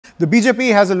The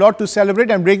BJP has a lot to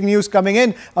celebrate, and breaking news coming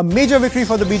in, a major victory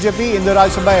for the BJP in the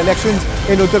Rajya Sabha elections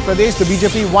in Uttar Pradesh. The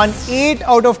BJP won 8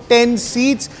 out of 10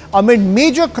 seats amid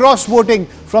major cross-voting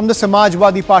from the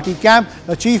Samajwadi Party camp.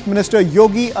 The Chief Minister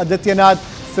Yogi Adityanath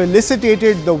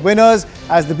felicitated the winners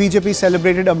as the BJP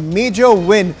celebrated a major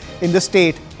win in the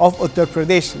state of Uttar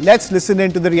Pradesh. Let's listen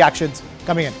in to the reactions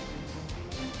coming in.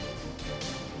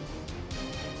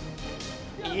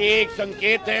 ये एक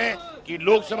संकेत है कि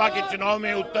लोकसभा के चुनाव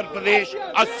में उत्तर प्रदेश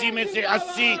 80 में से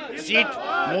 80 सीट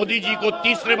मोदी जी को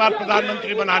तीसरे बार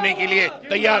प्रधानमंत्री बनाने के लिए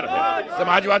तैयार है।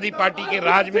 समाजवादी पार्टी के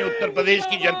राज में उत्तर प्रदेश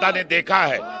की जनता ने देखा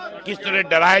है किस तरह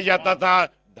डराया जाता था,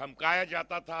 धमकाया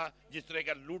जाता था, जिस तरह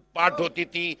का लूटपाट होती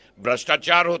थी,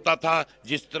 भ्रष्टाचार होता था,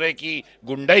 जिस तरह की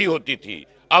गुंडाई होती थी।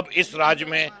 अब इस राज्य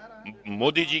में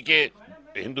मोदी जी के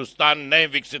हिंदुस्तान नए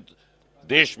विकसित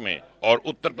देश में और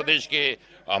उत्तर प्रदेश के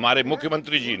हमारे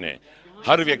मुख्यमंत्री जी ने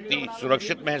हर व्यक्ति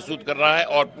सुरक्षित महसूस कर रहा है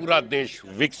और पूरा देश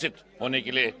विकसित होने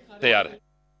के लिए तैयार है।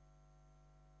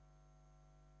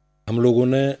 हम लोगों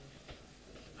ने,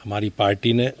 हमारी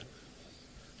पार्टी ने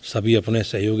सभी अपने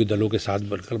सहयोगी दलों के साथ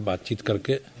मिलकर बातचीत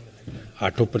करके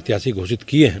 8 प्रत्याशी घोषित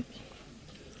किए हैं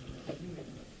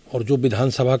और जो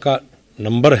विधानसभा का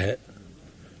नंबर है,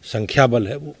 संख्या बल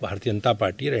है, वो भारतीय जनता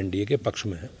पार्टी और एनडीए के पक्ष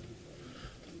में है।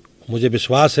 मुझे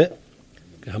विश्वास है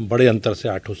कि हम बड़े अंतर से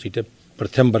 8 सीटें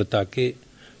प्रथम वरीयता के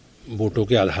वोटों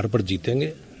के आधार पर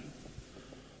जीतेंगे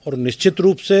और निश्चित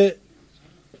रूप से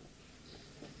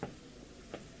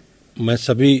मैं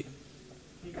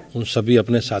उन सभी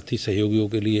अपने साथी सहयोगियों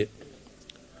के लिए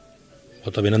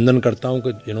बहुत अभिनंदन करता हूं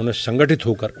कि जिन्होंने संगठित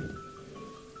होकर,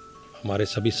 हमारे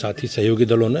सभी साथी सहयोगी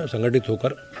दलों ने संगठित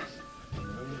होकर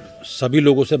सभी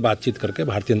लोगों से बातचीत करके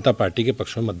भारतीय जनता पार्टी के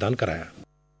पक्ष में मतदान कराया।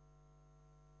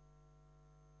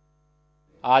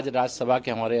 आज राज्यसभा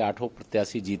के हमारे 8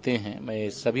 प्रत्याशी जीते हैं। मैं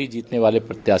सभी जीतने वाले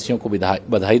प्रत्याशियों को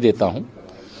बधाई देता हूं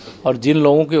और जिन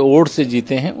लोगों के वोट से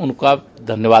जीते हैं उनका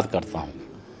धन्यवाद करता हूं।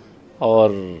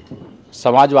 और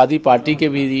समाजवादी पार्टी के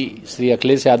भी श्री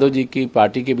अखिलेश यादव जी की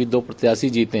पार्टी के भी 2 प्रत्याशी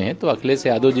जीते हैं, तो अखिलेश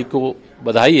यादव जी को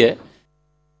बधाई है।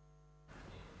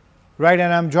 Right,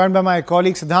 and I'm joined by my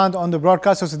colleague Siddhant on the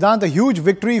broadcast. So Siddhant, a huge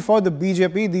victory for the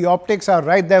BJP. The optics are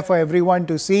right there for everyone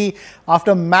to see.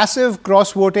 After massive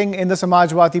cross-voting in the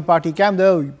Samajwadi Party camp,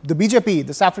 the BJP,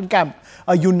 the Saffron camp,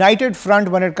 a united front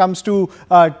when it comes to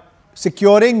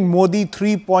securing Modi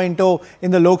 3.0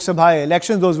 in the Lok Sabha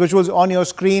elections, those visuals on your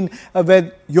screen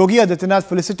with Yogi Adityanath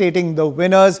felicitating the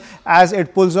winners as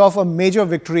it pulls off a major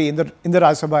victory in the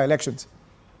Rajya Sabha elections.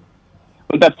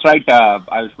 Well, that's right,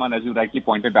 Ayushman, as you rightly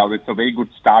pointed out, it's a very good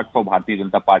start for Bharatiya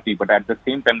Janata Party. But at the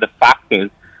same time, the fact is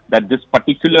that this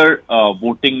particular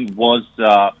voting was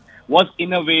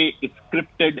in a way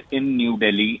scripted in New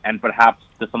Delhi, and perhaps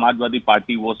the Samajwadi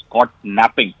Party was caught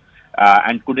napping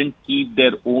and couldn't keep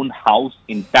their own house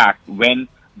intact when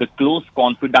the close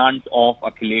confidants of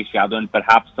Akhilesh Yadav and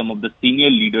perhaps some of the senior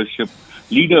leaders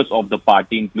of the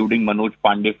party, including Manoj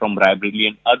Pandey from Raebareli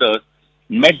and others,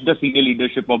 met the senior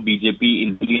leadership of BJP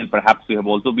in Delhi, and perhaps we have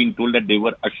also been told that they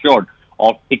were assured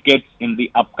of tickets in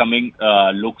the upcoming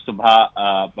Lok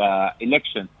Sabha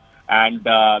election. And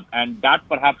that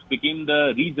perhaps became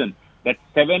the reason that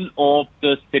 7 of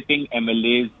the sitting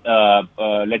MLAs,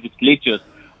 legislatures,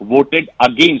 voted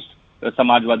against the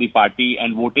Samajwadi Party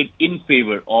and voted in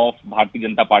favor of Bharatiya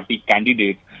Janata Party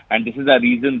candidates. And this is a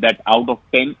reason that out of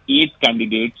 10, 8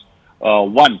 candidates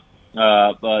won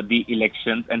the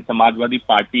elections, and Samajwadi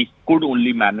Party could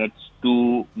only manage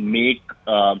to make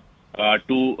could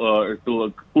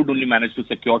only manage to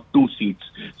secure 2 seats.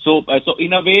 So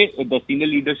in a way, the senior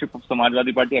leadership of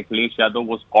Samajwadi Party, Akhilesh Yadav,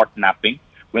 was caught napping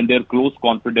when their close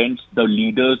confidants, the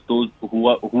leaders, those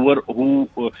who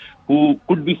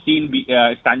could be seen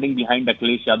standing behind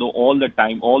Akhilesh Yadav all the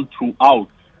time, all throughout,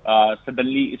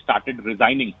 suddenly started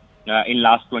resigning in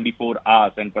last 24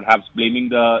 hours and perhaps blaming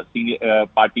the senior,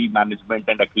 party management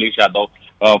and Akhilesh Yadav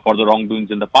for the wrongdoings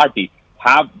in the party,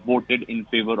 have voted in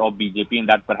favor of BJP, and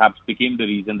that perhaps became the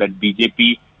reason that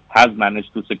BJP has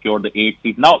managed to secure the 8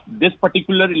 seats. Now, this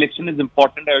particular election is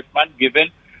important, Ayushman, given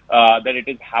that it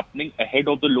is happening ahead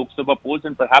of the Lok Sabha polls,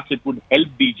 and perhaps it would help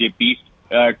BJP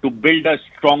to build a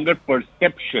stronger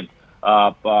perception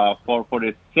for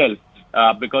itself,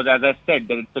 because as I said,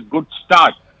 that it's a good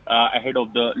start ahead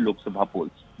of the Lok Sabha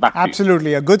polls.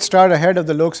 Absolutely, a good start ahead of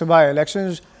the Lok Sabha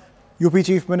elections. UP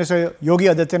Chief Minister Yogi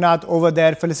Adityanath over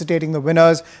there felicitating the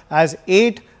winners as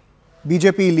 8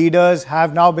 BJP leaders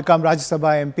have now become Rajya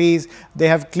Sabha MPs. They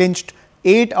have clinched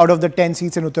 8 out of the 10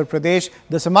 seats in Uttar Pradesh.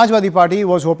 The Samajwadi Party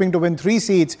was hoping to win 3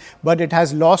 seats, but it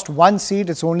has lost 1 seat.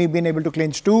 It's only been able to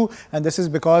clinch 2, and this is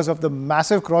because of the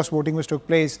massive cross-voting which took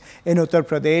place in Uttar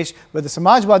Pradesh, where the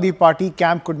Samajwadi Party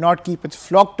camp could not keep its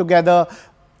flock together.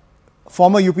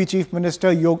 Former UP Chief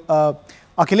Minister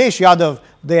Akhilesh Yadav,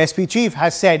 the SP chief,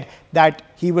 has said that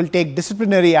he will take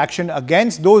disciplinary action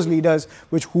against those leaders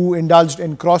who indulged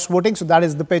in cross-voting. So that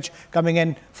is the pitch coming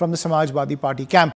in from the Samajwadi Party camp.